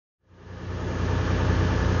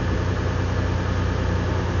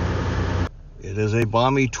It is a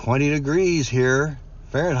balmy 20 degrees here,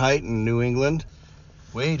 Fahrenheit in New England.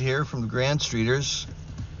 Wade here from the Grandstreeters,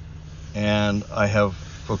 and I have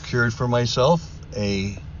procured for myself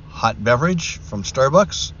a hot beverage from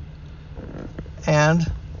Starbucks and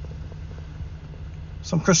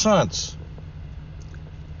some croissants.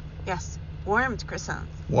 Yes, warmed croissants.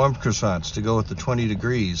 Warmed croissants to go with the 20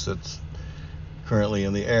 degrees that's currently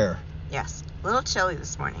in the air. Yes, a little chilly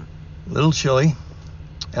this morning. A little chilly.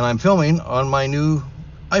 And I'm filming on my new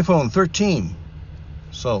iPhone 13.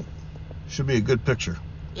 So, should be a good picture.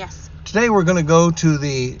 Yes. Today we're going to go to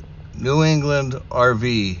the New England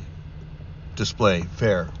RV display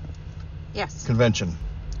fair. Yes. Convention.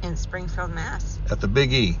 In Springfield, Mass. At the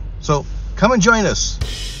Big E. So, come and join us.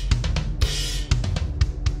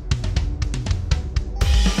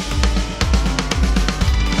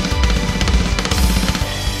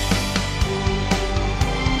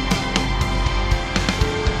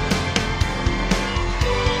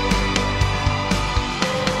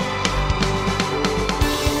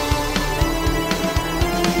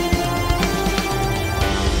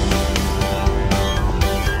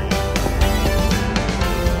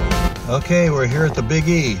 Okay, we're here at the Big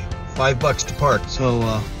E. $5 to park.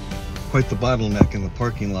 So, quite the bottleneck in the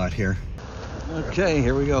parking lot here. Okay,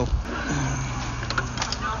 here we go. Grab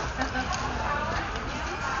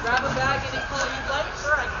a bag, any color you'd like,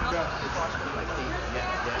 sir.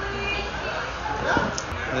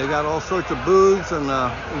 They got all sorts of booths and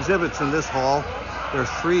exhibits in this hall. There's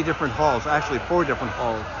 3 different halls, actually 4 different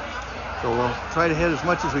halls. So we'll try to hit as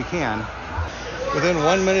much as we can. Within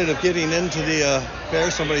 1 minute of getting into the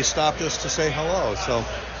fair, somebody stopped us to say hello. So,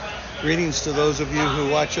 greetings to those of you who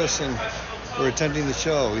watch us and who are attending the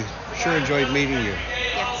show. We sure enjoyed meeting you.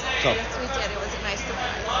 Yes, So, yes we did. It was a nice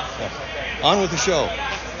surprise. yeah. On with the show.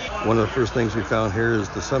 One of the first things we found here is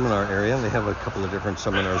the seminar area. They have a couple of different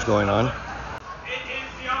seminars going on. It is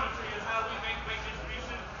geometry is how we make weight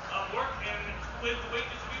distribution work, and with the weight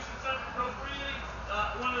distribution set appropriately,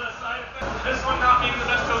 one of the side effects, this one not being the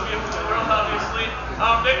best tow vehicle in the world, obviously,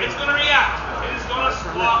 it's going to react. It is going to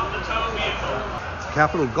squat the tow vehicle.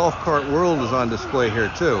 Capital Golf Cart World is on display here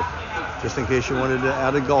too, just in case you wanted to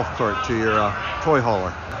add a golf cart to your toy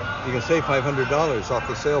hauler. You can save $500 off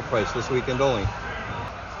the sale price this weekend only.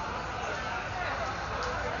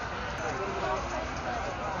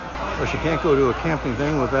 Of course, you can't go to a camping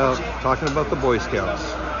thing without talking about the Boy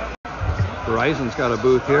Scouts. Verizon's got a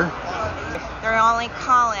booth here. They're only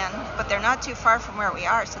call-in, but they're not too far from where we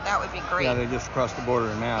are, so that would be great. Yeah, they just crossed the border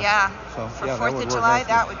in Mass. Yeah, So, for yeah, 4th of July,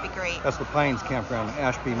 that would be great. That's the Pines Campground,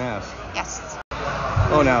 Ashby, Mass. Yes.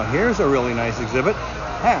 Oh, now here's a really nice exhibit.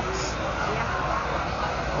 Hats.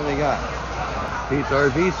 What do they got? Pete's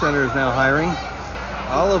RV Center is now hiring.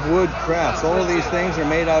 Olive wood crafts. All of these things are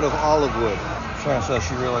made out of olive wood. Sharon says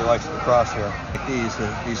she really likes the cross here. Like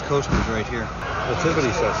these coasters right here.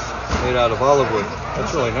 Nativity sets made out of olive wood.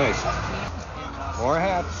 That's really nice. More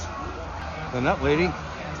hats. The nut lady.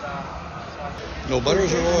 No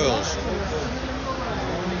butters or oils.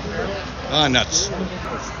 Ah, nuts.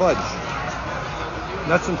 It's fudge.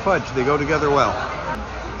 Nuts and fudge, they go together well.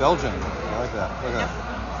 Belgian. I like that. Look at that.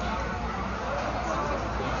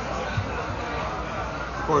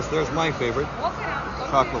 Of course, there's my favorite.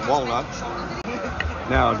 Chocolate walnuts.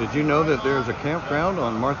 Now, did you know that there's a campground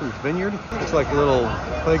on Martha's Vineyard? It's like a little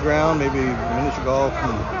playground, maybe miniature golf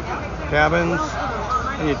and cabins.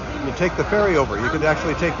 And you take the ferry over. You could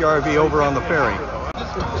actually take your RV over on the ferry.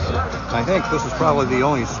 I think this is probably the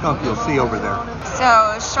only skunk you'll see over there.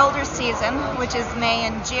 So, shoulder season, which is May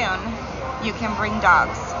and June, you can bring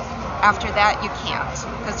dogs. After that, you can't,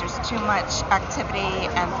 because there's too much activity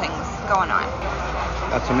and things going on.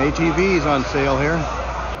 Got some ATVs on sale here.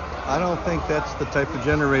 I don't think that's the type of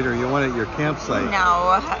generator you want at your campsite.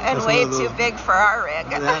 No, and That's way one of too those- big for our rig.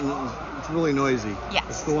 It's really noisy. Yes.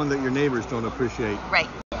 It's the one that your neighbors don't appreciate. Right.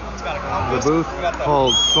 The booth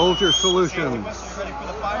called Soldier Solutions. Ready for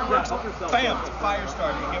the fireworks? Bam! It's a fire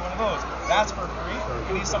starter. You get one of those. That's for free.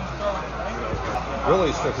 You need something to throw in it.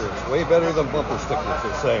 Really stickers. Way better than bumper stickers,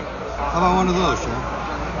 they say. How about one of those, Sharon?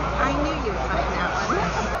 I knew you'd find that one.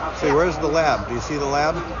 See, where's the lab? Do you see the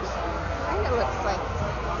lab? Kind of looks like.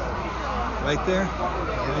 Right there?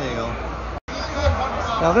 There you go.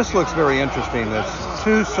 Now this looks very interesting. There's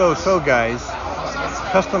 2 so-so guys.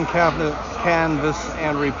 Custom cabinet, canvas,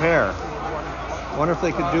 and repair. Wonder if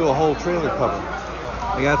they could do a whole trailer cover.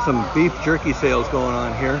 They got some beef jerky sales going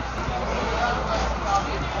on here.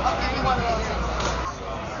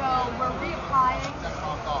 So we're reapplying.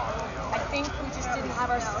 I think we just didn't have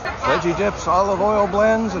our... Veggie dips, olive oil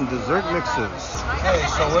blends, and dessert mixes. Okay,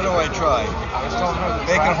 so what do I try?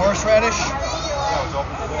 Bacon horseradish? it's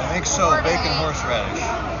open today. I think so. Bacon horseradish.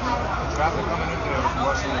 Traffic coming in today was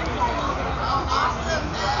rushing the bacon.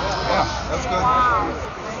 Yeah, that's good.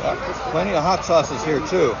 Yeah, plenty of hot sauces here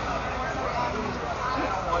too.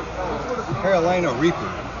 Carolina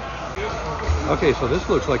Reaper. Okay, so this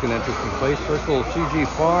looks like an interesting place. Circle CG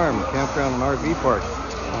Farm, campground and RV park.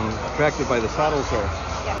 I'm attracted by the saddles there.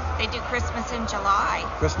 Yeah. They do Christmas in July.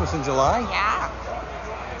 Christmas in July? Yeah.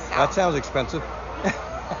 So. That sounds expensive.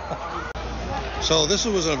 So this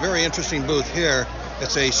was a very interesting booth here.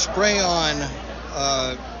 It's a spray-on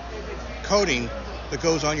coating that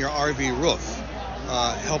goes on your RV roof.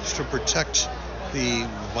 Helps to protect the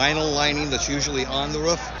vinyl lining that's usually on the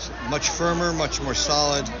roof. It's much firmer, much more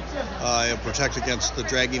solid. It'll protect against the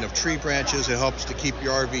dragging of tree branches. It helps to keep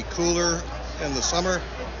your RV cooler in the summer.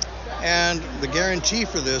 And the guarantee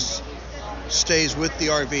for this stays with the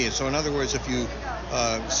RV. So in other words, if you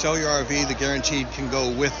sell your RV, the guarantee can go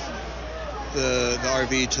with the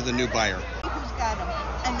RV to the new buyer. Who's got them?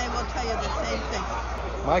 And they will tell you the same thing.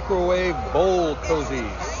 Microwave bowl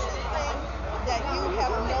cozies. That you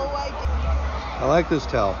have no idea. I like this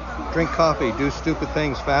towel. Drink coffee, do stupid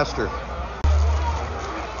things faster.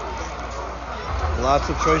 Lots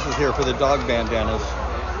of choices here for the dog bandanas.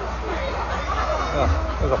 Oh,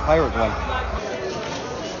 there's a pirate one.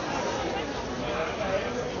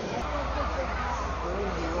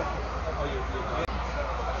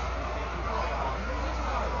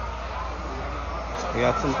 We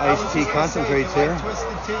got some iced tea concentrates here.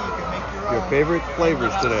 Your favorite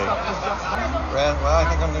flavors today. Well, I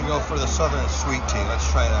think I'm going to go for the southern sweet tea. Let's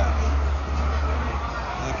try that.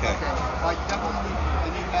 Okay. Like definitely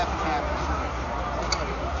you need half and half.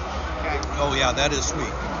 Okay. Oh yeah, that is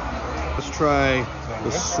sweet. Let's try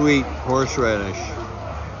the sweet horseradish. I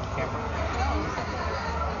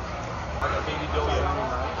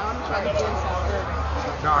want to try the ginseng.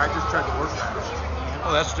 No, I just tried the horseradish.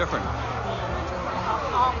 Oh, that's different.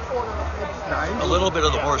 I'll order it. A little bit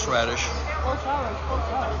of the horseradish.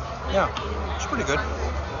 Yeah, it's pretty good.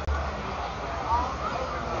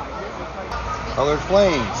 Colored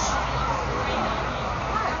flames.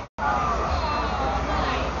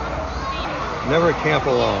 Never camp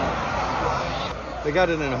alone. They got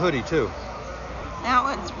it in a hoodie too. That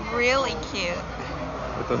one's really cute.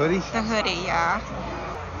 With the hoodie? The hoodie, yeah.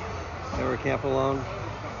 Never camp alone.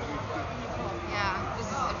 Yeah, this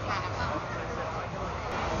is the front of them.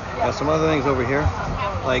 Got some other things over here,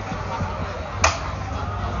 like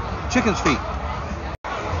chicken's feet.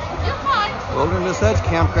 Wilderness Edge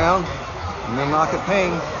Campground, Millnocket,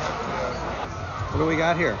 Payne. What do we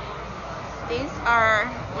got here? These are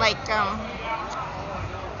like, I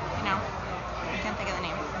can't think of the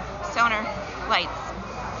name. Solar lights.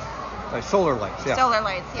 Like solar lights, yeah. Solar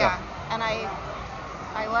lights, yeah. Yeah. And I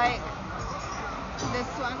like this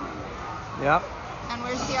one. Yeah, And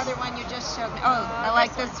where's the other one you just showed me? Oh, I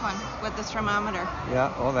like this one with this thermometer.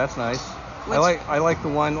 yeah. Oh, that's nice. Which- I like the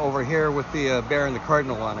one over here with the bear and the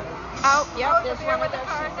cardinal on it. Oh, yep, there's one with those.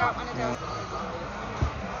 She's got one of those.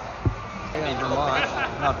 Yeah, in Vermont,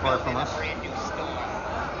 not far from us. Brand new store.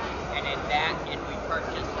 And in that, and we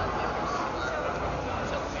purchased so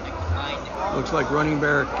we're going to combine them. Looks like Running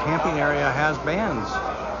Bear camping area has bands.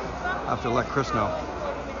 I'll have to let Chris know.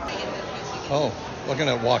 Oh, looking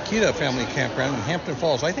at Waukeeta Family Campground in Hampton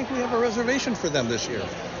Falls. I think we have a reservation for them this year.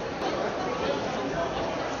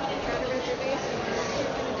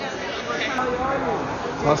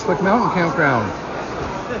 Prospect Mountain Campground,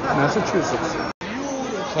 Massachusetts.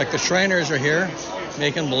 It's like the Shriners are here,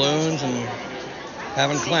 making balloons and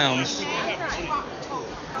having clowns.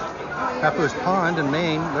 Pepper's Pond in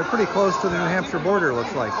Maine, they're pretty close to the New Hampshire border,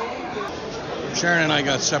 looks like. Sharon and I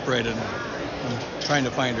got separated. I'm trying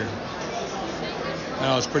to find her. I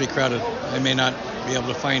know it's pretty crowded. I may not be able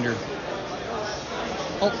to find her.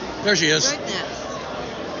 Oh, there she is. Goodness.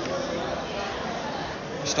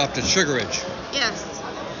 Stopped at Sugar Ridge. Yes,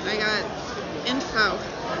 I got info.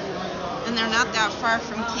 And they're not that far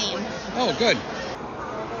from Keene. Oh, good.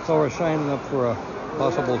 So we're signing up for a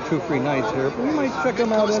possible 2 free nights here, but we might check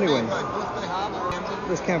them out anyway.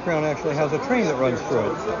 This campground actually has a train that runs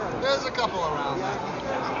through it. There's a couple around.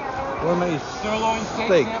 Gourmet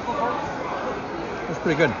steak. That's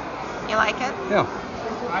pretty good. You like it? Yeah.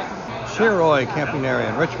 Shearoy camping area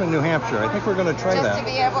in Richmond, New Hampshire. I think we're going to try Just that. to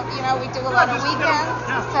be able, we do a lot of weekends,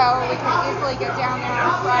 so we can easily get down there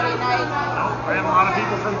on Friday night. I have a lot of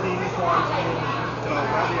people from Keene, Swansea,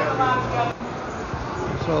 around the area.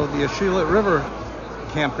 So the Ashuelit River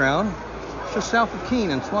campground, it's just south of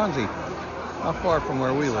Keene in Swansea, not far from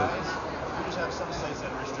where we live. We just have some sites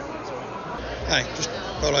that are restricted, so Hi, just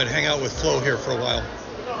thought I'd hang out with Flo here for a while.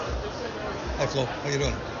 Hi Flo, how you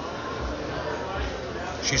doing?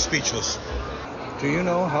 She's speechless. Do you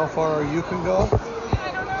know how far you can go? I don't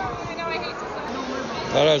know. I know I hate to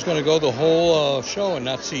say. Thought I was going to go the whole show and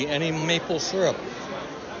not see any maple syrup.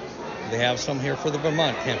 They have some here for the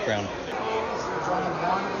Vermont campground.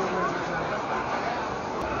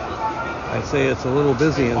 I'd say it's a little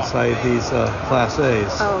busy inside these Class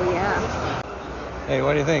A's. Oh, yeah. Hey,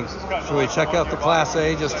 what do you think? Should we check out the Class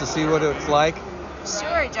A just to see what it's like?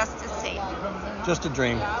 Sure, just to see. Just a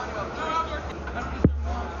dream.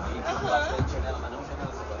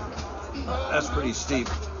 That's pretty steep.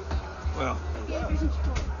 Well,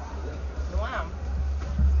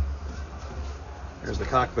 here's the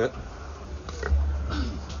cockpit.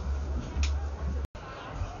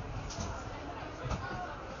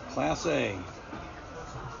 Class A.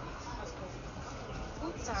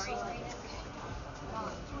 Oops, sorry.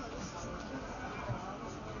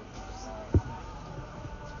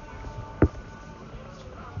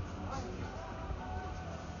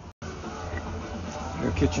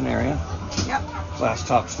 Your kitchen area. Yep. Glass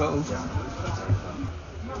top stove.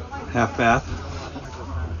 Half bath.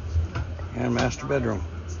 And master bedroom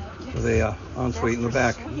with a ensuite in the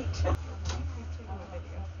back.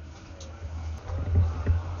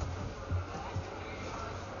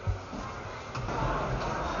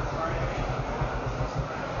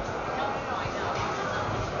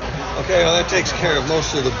 Okay, well that takes care of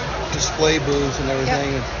most of the display booths and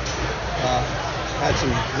everything. Yep. Had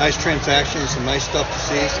some nice transactions, some nice stuff to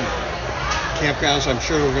see, some campgrounds. I'm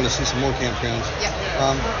sure we're going to see some more campgrounds. Yep.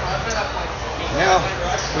 Now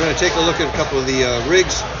we're going to take a look at a couple of the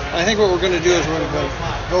rigs. I think what we're going to do is we're going to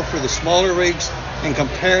go for the smaller rigs and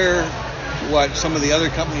compare what some of the other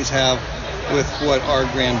companies have with what our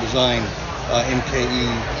Grand Design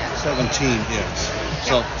MKE 17 is.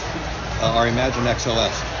 So our Imagine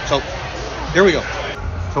XLS. So here we go.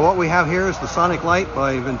 So what we have here is the Sonic Light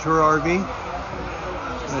by Ventura RV. I'm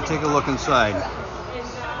going to take a look inside.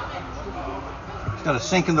 It's got a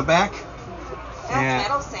sink in the back. That's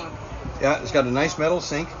metal sink. Yeah, it's got a nice metal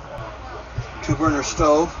sink. 2-burner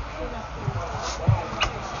stove.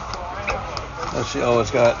 Let's see. Oh,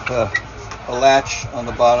 it's got a latch on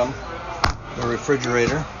the bottom. The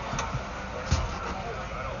refrigerator.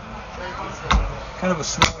 Kind of a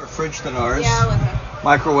smaller fridge than ours. Yeah, with a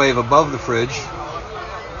Microwave above the fridge.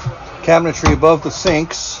 Cabinetry above the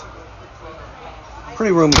sinks.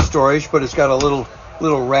 Pretty roomy storage, but it's got a little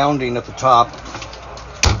rounding at the top.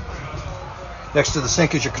 Next to the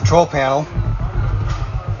sink is your control panel.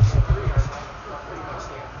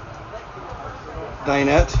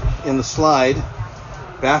 Dinette in the slide.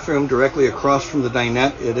 Bathroom directly across from the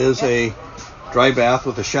dinette. It is a dry bath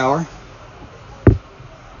with a shower.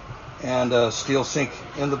 And a steel sink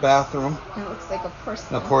in the bathroom. It looks like a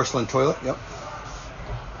porcelain. A porcelain toilet, yep.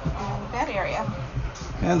 And bed area.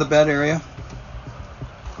 And the bed area.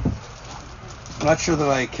 I'm not sure that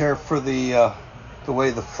I care for the way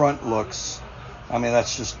the front looks. I mean,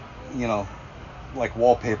 that's just, you know, like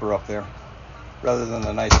wallpaper up there, rather than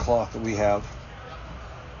the nice cloth that we have.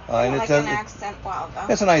 And like an accent wall, though.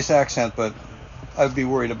 It's a nice accent, but I'd be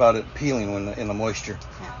worried about it peeling when in the moisture.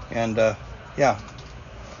 Yeah. And yeah,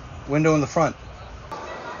 window in the front.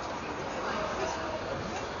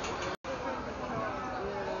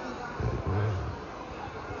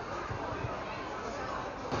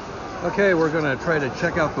 Okay, we're going to try to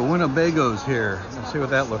check out the Winnebagos here and see what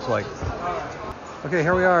that looks like. Okay,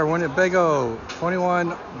 here we are, Winnebago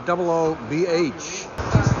 2100BH.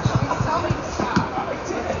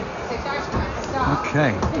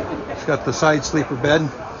 Okay, it's got the side sleeper bed.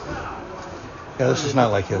 Yeah, this is not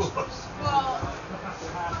like his.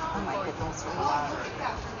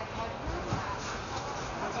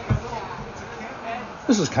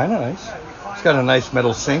 This is kind of nice. It's got a nice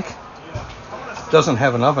metal sink. Doesn't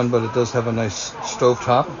have an oven, but it does have a nice stove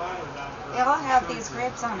top. They all have these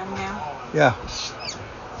grids on them now. Yeah.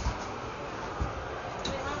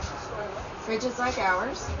 Fridges like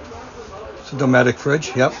ours. It's a Dometic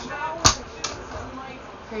fridge, yep.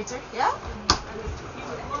 Freezer, yep.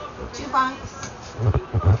 2 bunks.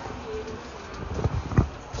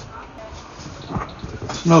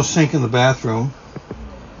 There's no sink in the bathroom.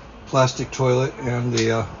 Plastic toilet, and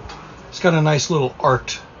the it's got a nice little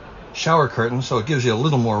arced shower curtain, so it gives you a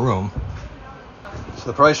little more room. So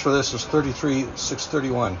the price for this is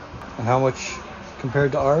 $33,631. And how much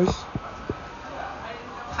compared to ours?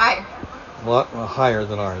 Higher. A lot higher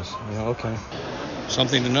than ours. Yeah, okay.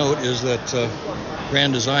 Something to note is that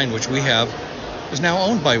Grand Design, which we have, is now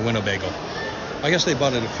owned by Winnebago. I guess they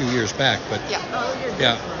bought it a few years back, but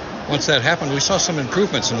yeah. Once that happened, we saw some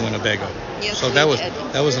improvements in Winnebago. Yes, so we that was did.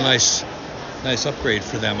 a nice upgrade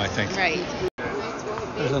for them, I think. Right.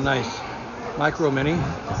 There's a nice Micro Mini.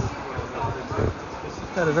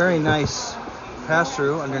 Got a very nice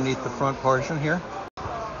pass-through underneath the front portion here.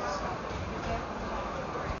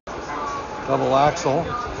 Double axle.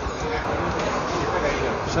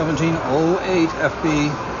 1708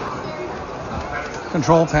 FB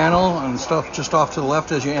control panel and stuff just off to the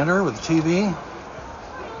left as you enter with the TV.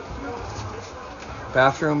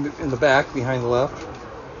 Bathroom in the back behind the left.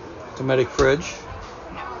 Dometic fridge.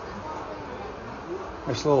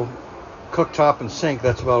 Nice little cooktop and sink.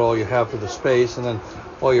 That's about all you have for the space, and then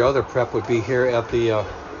all your other prep would be here at the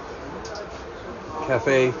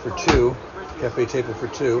cafe for two, cafe table for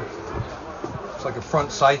two. It's like a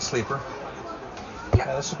front side sleeper.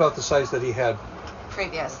 Yeah, this is about the size that he had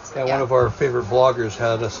Previous. Yeah, one of our favorite bloggers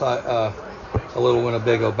had a little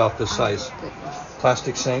Winnebago about this size.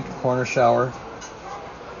 Plastic sink, corner shower.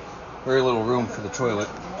 Very little room for the toilet,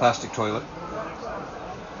 plastic toilet.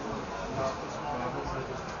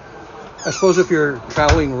 I suppose if you're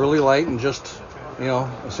traveling really light and just, you know,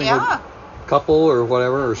 a single couple or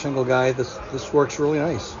whatever, or single guy, this works really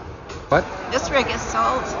nice. What? This rig is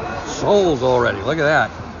sold. Sold already. Look at that.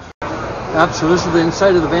 So this is the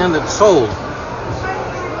inside of the van that's sold.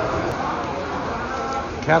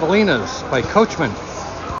 Catalinas by Coachman.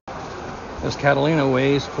 This Catalina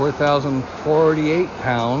weighs 4,048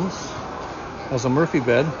 pounds. Has a Murphy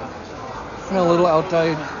bed and a little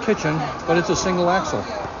outside kitchen, but it's a single axle.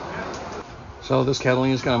 So this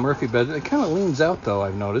Catalina's got a Murphy bed. It kind of leans out though,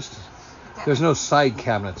 I've noticed. There's no side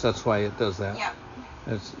cabinets, that's why it does that. Yeah.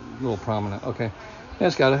 It's a little prominent. Okay. Yeah,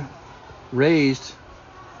 it's got a raised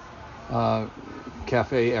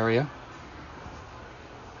cafe area.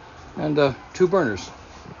 And 2 burners.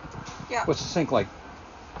 Yeah. What's the sink like?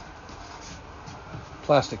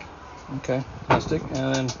 Plastic. Okay, plastic.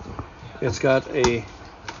 And then it's got a,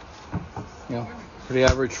 pretty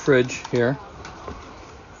average fridge here.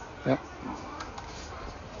 Yep.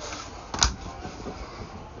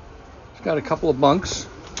 It's got a couple of bunks.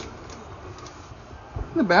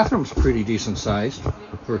 The bathroom's pretty decent sized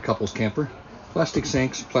for a couple's camper. Plastic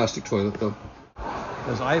sinks, plastic toilet though.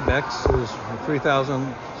 This Ibex is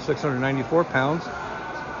 3,694 pounds.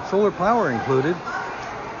 Solar power included.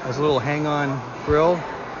 Has a little hang-on grill.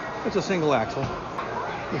 It's a single axle.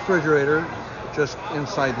 Refrigerator just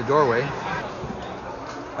inside the doorway.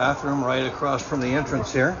 Bathroom right across from the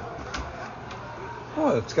entrance here.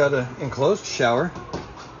 Oh, it's got an enclosed shower.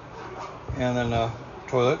 And then a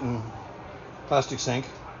toilet and plastic sink.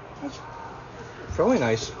 That's a fairly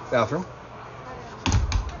nice bathroom.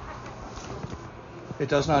 It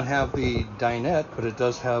does not have the dinette, but it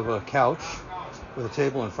does have a couch with a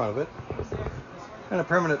table in front of it and a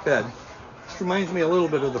permanent bed. This reminds me a little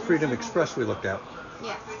bit of the Freedom Express we looked at.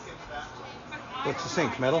 Yes. What's the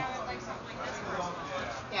sink? Metal?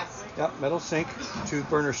 Yes. Yep, metal sink,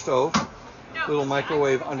 2-burner stove, little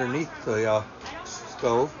microwave underneath the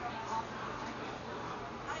stove,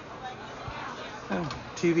 and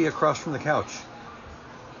TV across from the couch.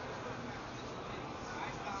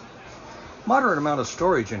 Moderate amount of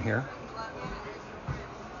storage in here.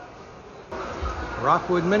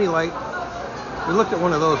 Rockwood Mini Light. We looked at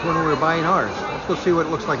one of those when we were buying ours. Let's go see what it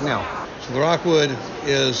looks like now. So the Rockwood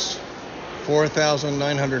is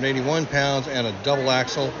 4,981 pounds and a double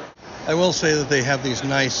axle. I will say that they have these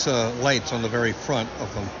nice lights on the very front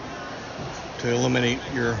of them to illuminate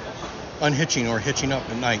your unhitching or hitching up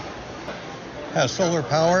at night. Has solar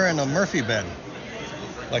power and a Murphy bed,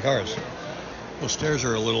 like ours. Those stairs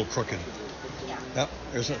are a little crooked. Yep,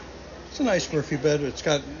 it's a nice Murphy bed. It's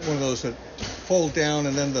got one of those that fold down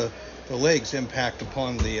and then the legs impact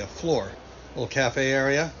upon the floor. Little cafe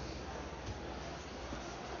area.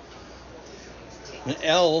 An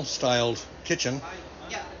L-styled kitchen.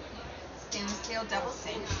 Yep. Stainless steel double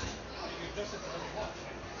sink.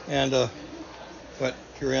 And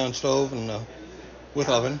Furrion stove and with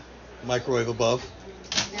oven, microwave above.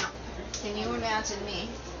 Now, can you imagine me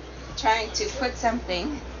trying to put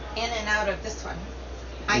something in and out of this one?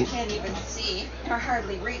 I can't even see or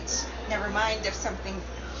hardly reach. Never mind if something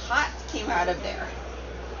hot came out of there.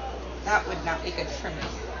 That would not be good for me.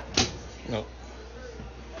 No.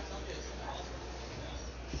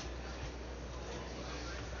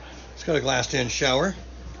 It's got a glassed-in shower,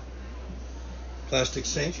 plastic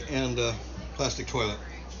sink, and plastic toilet.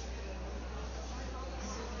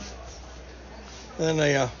 And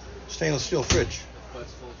a stainless steel fridge.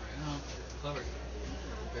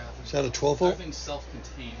 Is that a 12 volt? Everything's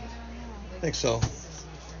self-contained. I think so.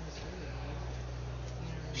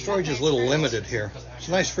 Storage is a little limited here. It's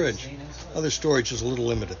a nice fridge. Other storage is a little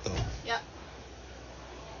limited though. Yep.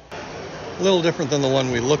 A little different than the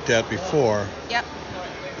one we looked at before. Yep.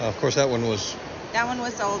 Of course, that one was That one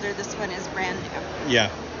was older. This one is brand new. Yeah.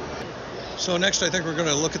 So next I think we're going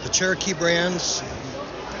to look at the Cherokee brands,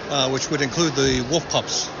 which would include the Wolf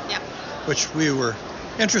Pups. Yep. Which we were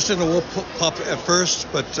interested in a Wolf Pup at first,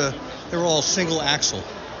 but they were all single axle.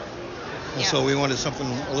 And so we wanted something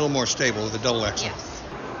a little more stable with a double axle. Yes.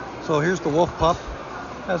 So here's the Wolf Pup.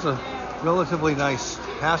 Has a relatively nice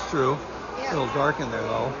pass-through. Yeah. A little dark in there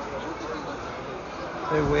though.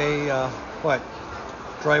 They weigh,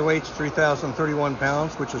 dry weight's 3,031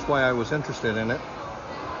 pounds, which is why I was interested in it.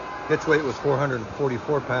 Hitch weight was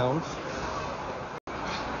 444 pounds.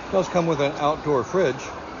 It does come with an outdoor fridge.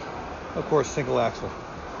 Of course, single axle.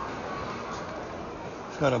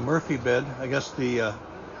 It's got a Murphy bed. I guess the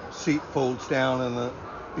seat folds down and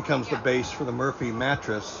becomes the base for the Murphy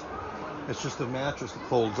mattress. It's just the mattress that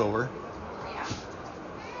folds over. Yeah.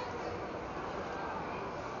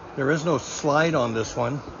 There is no slide on this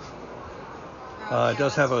one. It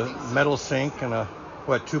does have a metal sink and a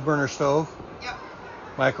 2-burner stove. Yep.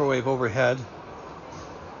 Microwave overhead.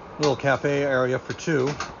 Little cafe area for 2.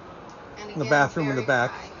 And The bathroom in the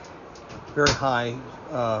back. high. Very high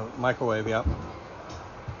microwave, yep.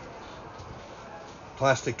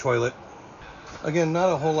 Plastic toilet. Again, not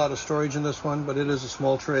a whole lot of storage in this one, but it is a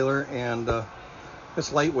small trailer and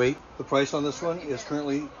it's lightweight. The price on this one is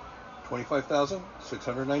currently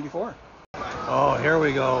 $25,694. Oh, here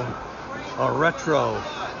we go. A retro.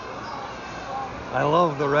 I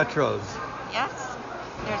love the retros. Yes.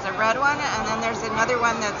 There's a red one, and then there's another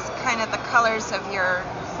one that's kind of the colors of your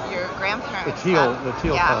grandparents. The teal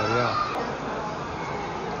color, yeah.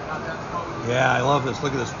 Yeah, I love this.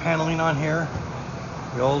 Look at this paneling on here.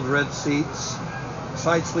 The old red seats.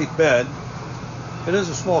 Side sleep bed. It is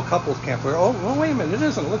a small couples camper. Oh, well, wait a minute. It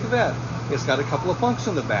isn't. Look at that. It's got a couple of bunks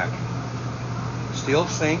in the back. Steel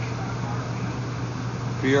sink.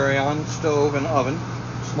 Furion stove and oven.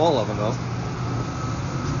 Small oven, though.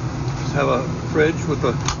 Just have a fridge with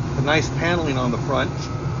a nice paneling on the front.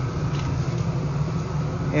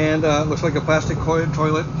 And looks like a plastic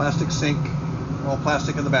toilet, plastic sink, all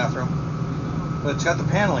plastic in the bathroom. But it's got the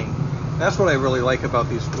paneling. That's what I really like about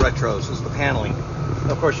these retros, is the paneling.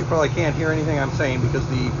 Of course, you probably can't hear anything I'm saying because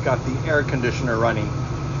you've got the air conditioner running.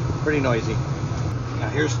 Pretty noisy. Now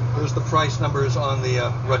here's the price numbers on the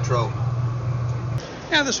retro.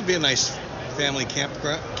 Yeah, this would be a nice family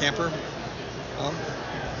camper,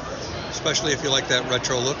 especially if you like that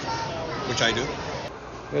retro look, which I do.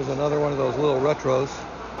 Here's another one of those little retros.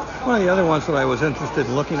 One of the other ones that I was interested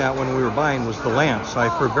in looking at when we were buying was the Lance.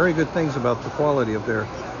 I've heard very good things about the quality of their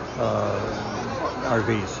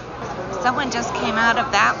RVs. Someone just came out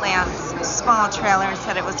of that Lance small trailer and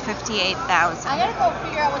said it was $58,000. I gotta go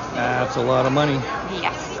figure out what to do. That's a lot of money.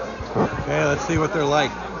 Yes. Okay, let's see what they're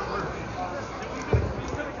like.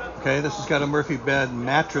 Okay, this has got a Murphy bed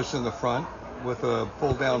mattress in the front with a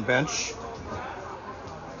pull-down bench.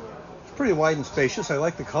 It's pretty wide and spacious. I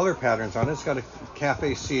like the color patterns on it. It's got a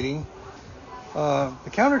cafe seating.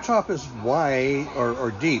 The countertop is wide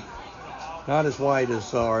or deep. Not as wide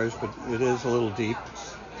as ours, but it is a little deep.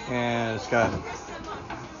 And it's got a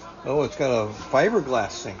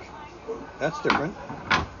fiberglass sink. That's different.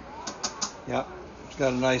 Yeah, it's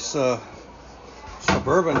got a nice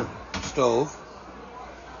suburban stove.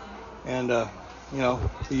 And, the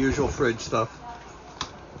usual fridge stuff.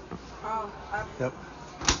 Oh, Yep.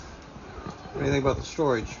 What do you think about the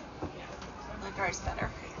storage? like ours better.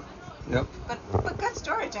 Yep. But good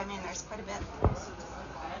storage. I mean, there's quite a bit.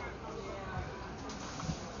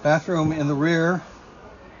 Bathroom in the rear.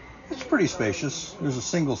 It's pretty spacious. There's a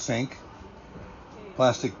single sink.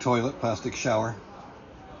 Plastic toilet, plastic shower.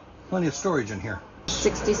 Plenty of storage in here.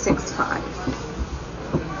 $66,500.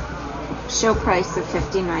 Show price of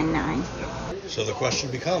 $59,900. So the question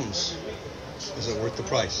becomes, is it worth the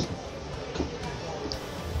price?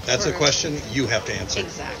 That's a question you have to answer.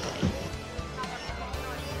 Exactly.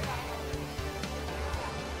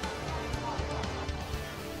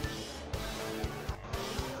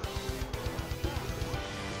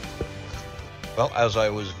 Well, as I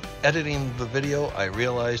was editing the video, I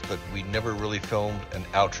realized that we never really filmed an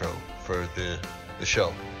outro for the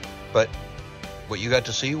show. But what you got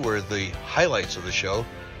to see were the highlights of the show.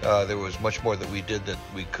 There was much more that we did that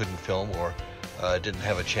we couldn't film or didn't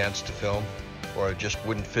have a chance to film or just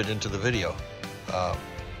wouldn't fit into the video.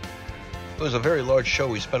 It was a very large show.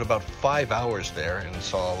 We spent about 5 hours there and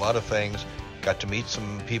saw a lot of things. Got to meet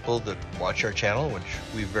some people that watch our channel, which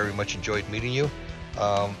we very much enjoyed meeting you.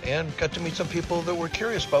 And got to meet some people that were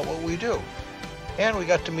curious about what we do. And we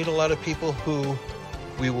got to meet a lot of people who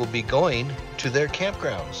we will be going to their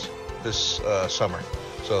campgrounds this summer.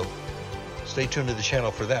 So stay tuned to the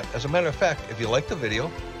channel for that. As a matter of fact, if you like the video,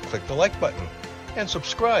 click the like button. and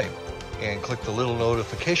subscribe. And click the little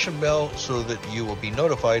notification bell so that you will be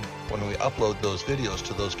notified when we upload those videos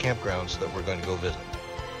to those campgrounds that we're going to go visit.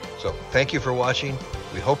 So thank you for watching.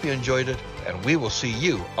 We hope you enjoyed it, and we will see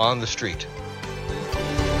you on the street.